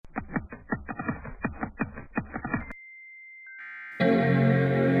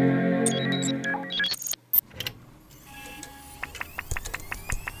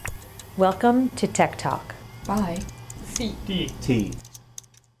Welcome to Tech Talk. Bye. CDT.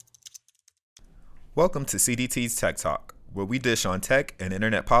 Welcome to CDT's Tech Talk, where we dish on tech and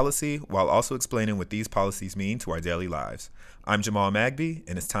internet policy while also explaining what these policies mean to our daily lives. I'm Jamal Magby,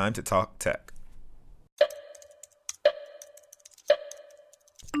 and it's time to talk tech.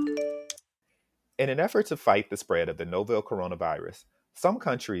 In an effort to fight the spread of the novel coronavirus, some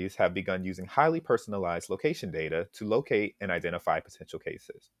countries have begun using highly personalized location data to locate and identify potential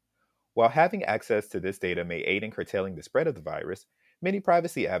cases. While having access to this data may aid in curtailing the spread of the virus, many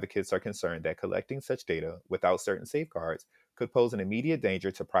privacy advocates are concerned that collecting such data without certain safeguards could pose an immediate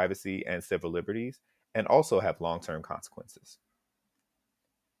danger to privacy and civil liberties and also have long-term consequences.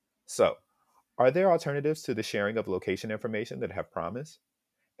 So, are there alternatives to the sharing of location information that have promise?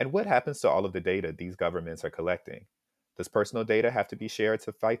 And what happens to all of the data these governments are collecting? Does personal data have to be shared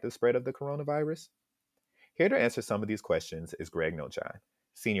to fight the spread of the coronavirus? Here to answer some of these questions is Greg Nojon,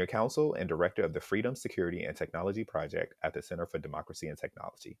 Senior Counsel and Director of the Freedom, Security, and Technology Project at the Center for Democracy and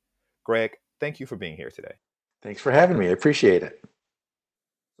Technology. Greg, thank you for being here today. Thanks for having me. I appreciate it.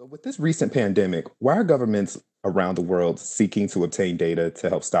 So, with this recent pandemic, why are governments around the world seeking to obtain data to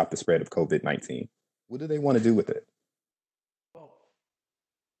help stop the spread of COVID-19? What do they want to do with it? Well,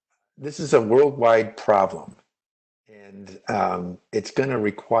 this is a worldwide problem, and it's going to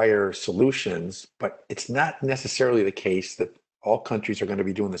require solutions, but it's not necessarily the case that all countries are going to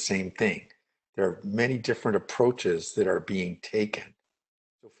be doing the same thing. There are many different approaches that are being taken.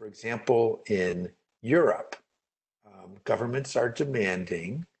 So, for example, in Europe, governments are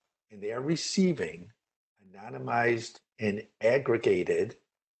demanding and they are receiving anonymized and aggregated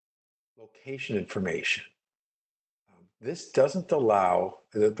location information. This doesn't allow,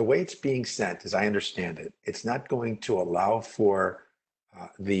 the way it's being sent, as I understand it, it's not going to allow for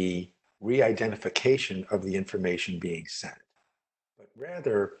the re-identification of the information being sent, but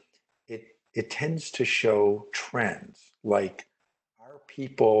rather it tends to show trends like are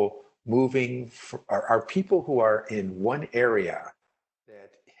people moving, are people who are in one area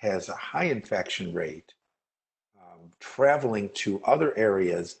that has a high infection rate traveling to other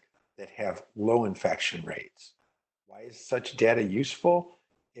areas that have low infection rates. Why is such data useful?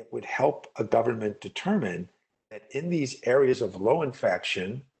 It would help a government determine that in these areas of low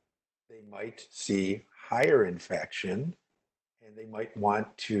infection, they might see higher infection and they might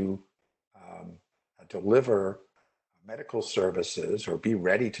want to deliver medical services or be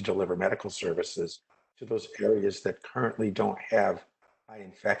ready to deliver medical services to those areas that currently don't have high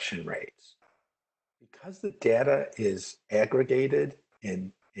infection rates. Because the data is aggregated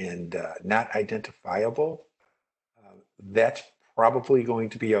and not identifiable, that's probably going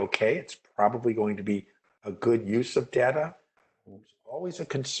to be okay. It's probably going to be a good use of data. There's always a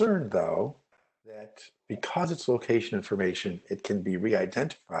concern, though, that because it's location information, it can be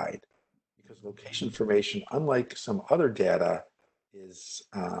re-identified. Because location information, unlike some other data, is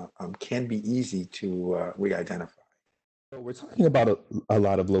can be easy to re-identify. So, we're talking about a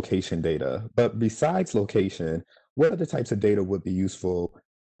lot of location data, but besides location, what other types of data would be useful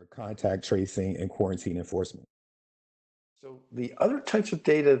for contact tracing and quarantine enforcement? So the other types of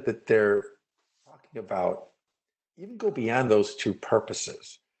data that they're talking about even go beyond those two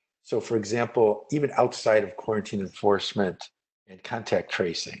purposes. So, for example, even outside of quarantine enforcement and contact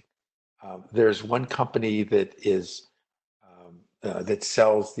tracing, there's one company that is that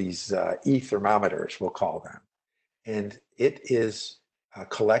sells these e-thermometers, we'll call them, and it is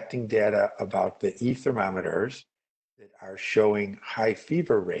collecting data about the e-thermometers that are showing high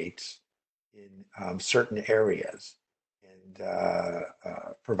fever rates in certain areas and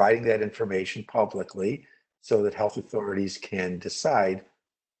providing that information publicly so that health authorities can decide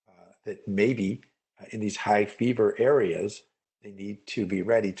that maybe in these high fever areas, they need to be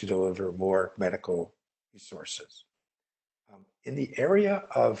ready to deliver more medical resources. In the area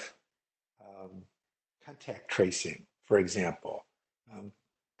of um, contact tracing, for example, um,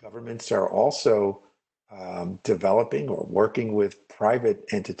 governments are also developing or working with private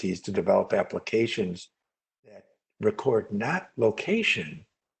entities to develop applications that record not location,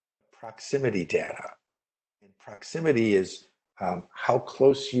 proximity data. And proximity is how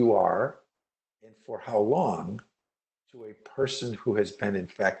close you are and for how long to a person who has been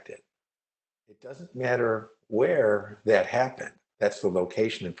infected. It doesn't matter where that happened. That's the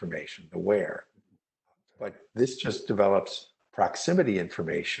location information, the where. But this just develops proximity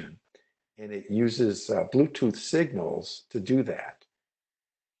information and it uses Bluetooth signals to do that.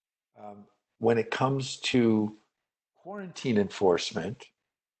 When it comes to quarantine enforcement,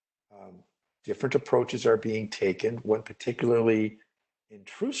 um, different approaches are being taken. One particularly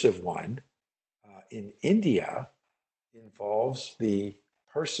intrusive one in India involves the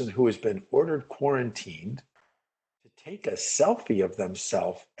person who has been ordered quarantined to take a selfie of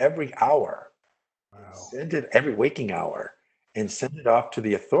themselves every hour and Wow. send it every waking hour and send it off to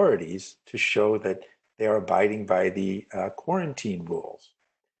the authorities to show that they are abiding by the quarantine rules.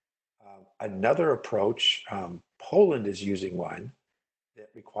 Another approach, Poland is using one that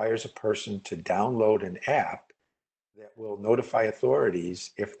requires a person to download an app that will notify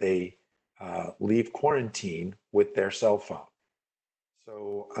authorities if they leave quarantine with their cell phone.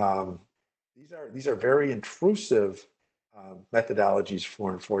 So these are very intrusive methodologies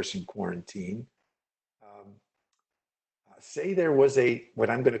for enforcing quarantine. Um, Say there was a what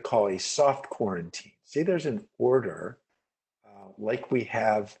I'm going to call a soft quarantine. Say there's an order like we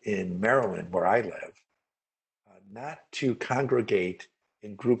have in Maryland, where I live, not to congregate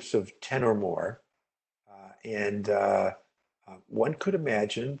in groups of 10 or more. And one could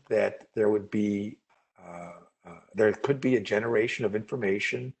imagine that there could be a generation of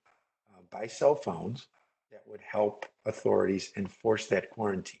information by cell phones that would help authorities enforce that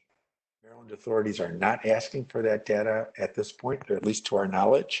quarantine. Maryland authorities are not asking for that data at this point, or at least to our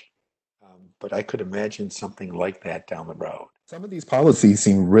knowledge. But I could imagine something like that down the road. Some of these policies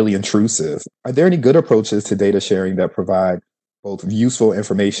seem really intrusive. Are there any good approaches to data sharing that provide both useful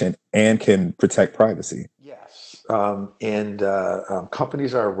information and can protect privacy? Yes, and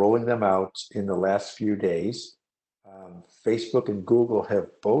companies are rolling them out in the last few days. Facebook and Google have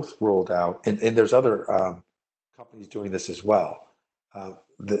both rolled out, and there's other companies doing this as well.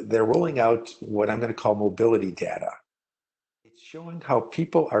 They're rolling out what I'm going to call mobility data. It's showing how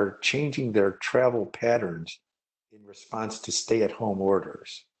people are changing their travel patterns in response to stay-at-home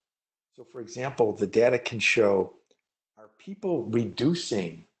orders. So, for example, the data can show, are people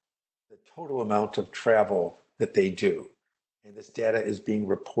reducing the total amount of travel that they do? And this data is being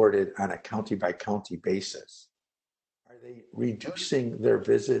reported on a county by county basis. Are they reducing their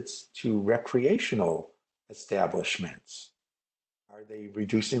visits to recreational establishments? Are they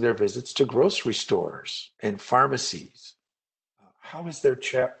reducing their visits to grocery stores and pharmacies? How has their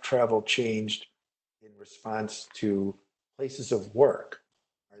travel changed in response to places of work?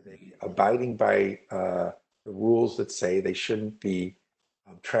 Are they abiding by the rules that say they shouldn't be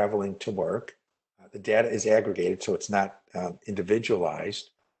traveling to work? The data is aggregated, so it's not individualized,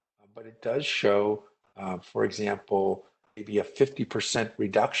 but it does show, for example, maybe a 50%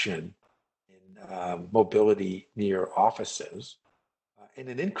 reduction in mobility near offices and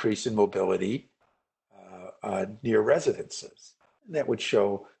an increase in mobility near residences. And that would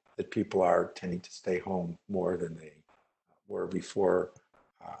show that people are tending to stay home more than they were before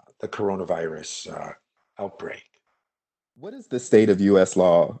the coronavirus outbreak. What is the state of US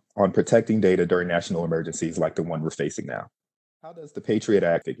law on protecting data during national emergencies like the one we're facing now? How does the Patriot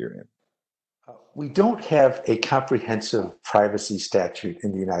Act figure in? We don't have a comprehensive privacy statute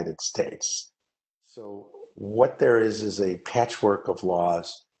in the United States. So, what there is a patchwork of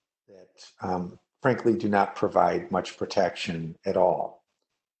laws that, frankly, do not provide much protection at all.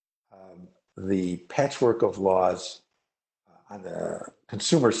 The patchwork of laws on the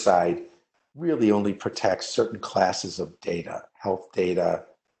consumer side really only protects certain classes of data, health data.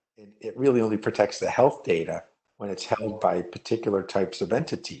 And it really only protects the health data when it's held by particular types of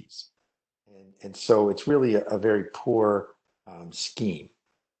entities. And so it's really a very poor scheme.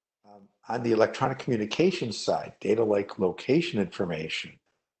 On the electronic communications side, data like location information,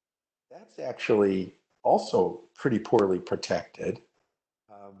 that's actually also pretty poorly protected.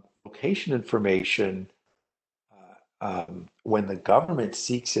 Location information, when the government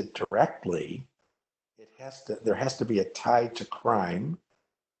seeks it directly, there has to be a tie to crime,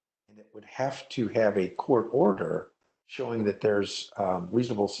 and it would have to have a court order showing that there's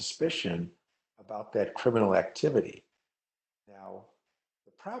reasonable suspicion about that criminal activity. Now,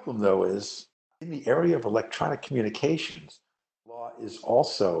 the problem, though, is in the area of electronic communications, law is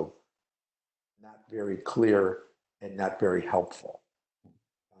also not very clear and not very helpful.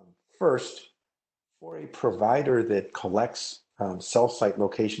 First, for a provider that collects cell site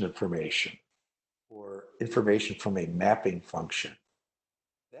location information or information from a mapping function,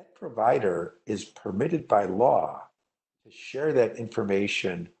 that provider is permitted by law to share that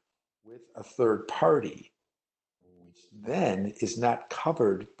information with a third party, which then is not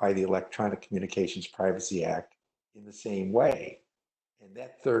covered by the Electronic Communications Privacy Act in the same way. And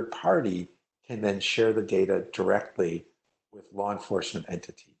that third party can then share the data directly with law enforcement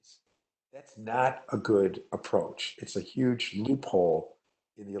entities. That's not a good approach. It's a huge loophole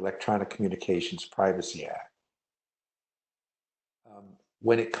in the Electronic Communications Privacy Act.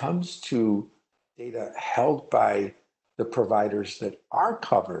 When it comes to data held by the providers that are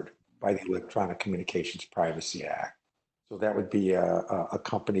covered by the Electronic Communications Privacy Act, So that would be a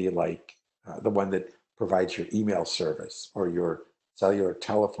company like the one that provides your email service or your cellular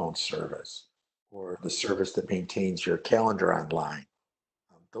telephone service or the service that maintains your calendar online.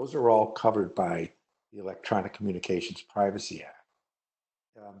 Those are all covered by the Electronic Communications Privacy Act.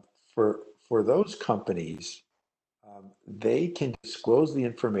 Um, for those companies, they can disclose the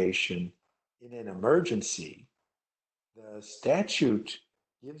information in an emergency. The statute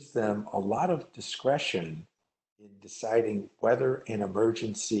gives them a lot of discretion in deciding whether an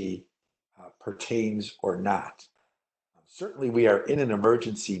emergency pertains or not. Certainly, we are in an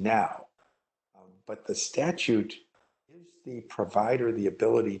emergency now, but the statute gives the provider the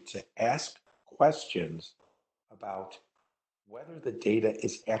ability to ask questions about whether the data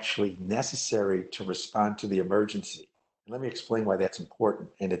is actually necessary to respond to the emergency. And let me explain why that's important.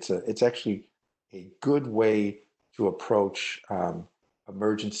 And it's actually a good way to approach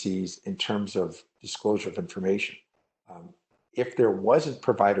emergencies in terms of disclosure of information. Um, if there wasn't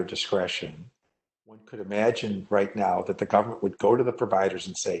provider discretion, one could imagine right now that the government would go to the providers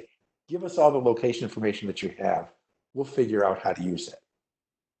and say, give us all the location information that you have. We'll figure out how to use it.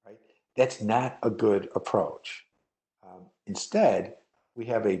 Right? That's not a good approach. Instead, we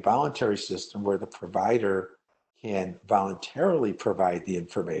have a voluntary system where the provider can voluntarily provide the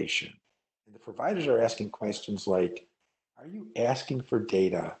information. And the providers are asking questions like, are you asking for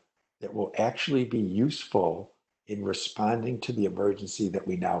data that will actually be useful in responding to the emergency that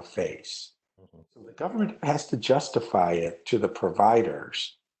we now face? So the government has to justify it to the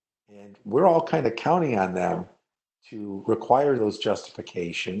providers. And we're all kind of counting on them to require those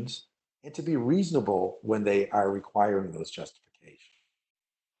justifications and to be reasonable when they are requiring those justifications.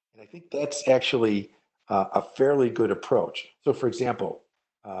 And I think that's actually a fairly good approach. So, for example,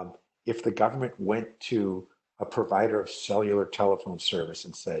 if the government went to a provider of cellular telephone service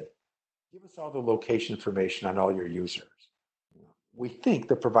and said, give us all the location information on all your users, we think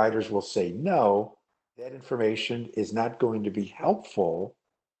the providers will say, no, that information is not going to be helpful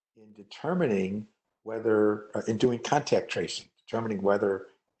in determining whether, in doing contact tracing, determining whether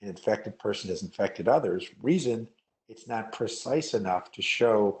an infected person has infected others. Reason, it's not precise enough to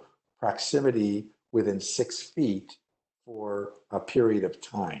show proximity within 6 feet for a period of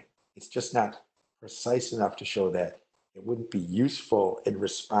time. It's just not precise enough to show that it wouldn't be useful in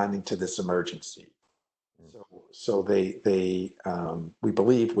responding to this emergency. So we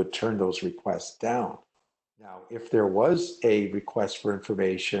believe would turn those requests down. Now, if there was a request for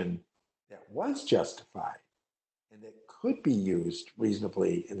information that was justified and that could be used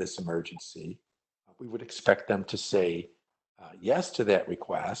reasonably in this emergency, we would expect them to say yes to that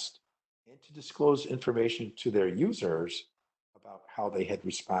request and to disclose information to their users about how they had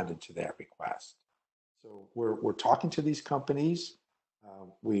responded to that request. So we're talking to these companies.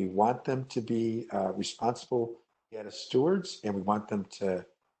 We want them to be responsible data stewards, and we want them to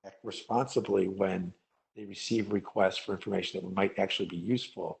act responsibly when they receive requests for information that might actually be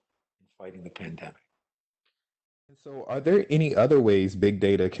useful in fighting the pandemic. And so, are there any other ways big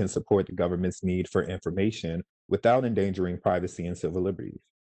data can support the government's need for information without endangering privacy and civil liberties?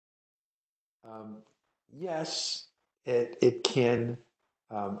 Um, yes, it can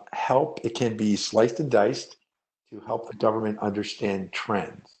help. It can be sliced and diced to help the government understand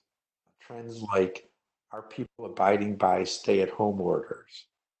trends. Trends like, are people abiding by stay-at-home orders?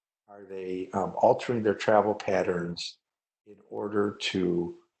 Are they altering their travel patterns in order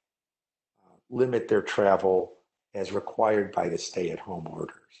to limit their travel as required by the stay-at-home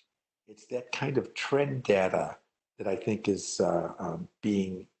orders? It's that kind of trend data that I think is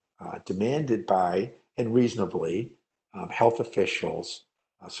being demanded by, and reasonably, health officials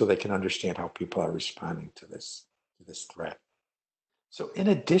so they can understand how people are responding to this threat. So in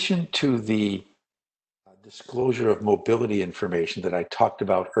addition to the disclosure of mobility information that I talked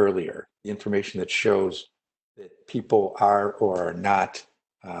about earlier, the information that shows that people are or are not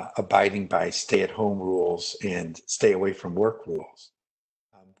abiding by stay-at-home rules and stay away from work rules.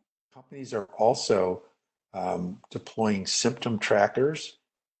 Companies are also deploying symptom trackers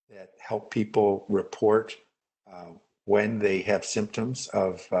that help people report when they have symptoms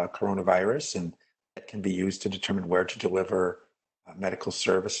of coronavirus, and that can be used to determine where to deliver medical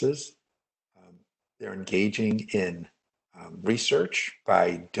services. They're engaging in research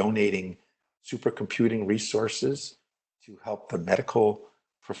by donating supercomputing resources to help the medical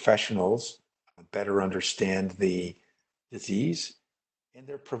professionals better understand the disease. And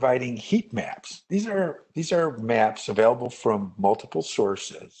they're providing heat maps. These are maps available from multiple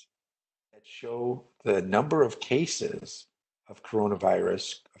sources that show the number of cases of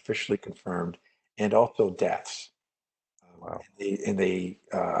coronavirus officially confirmed and also deaths. Wow. And they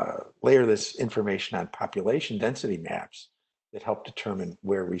layer this information on population density maps that help determine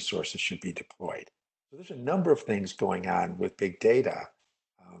where resources should be deployed. So there's a number of things going on with big data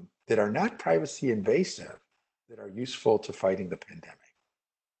that are not privacy invasive, that are useful to fighting the pandemic.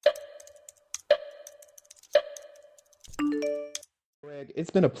 Greg, it's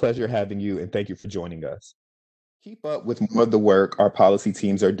been a pleasure having you, and thank you for joining us. Keep up with more of the work our policy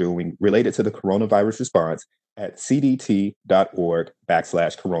teams are doing related to the coronavirus response at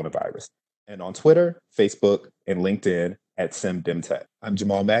cdt.org/coronavirus and on Twitter, Facebook, and LinkedIn at SimDemTech. I'm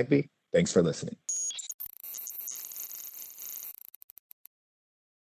Jamal Magby. Thanks for listening.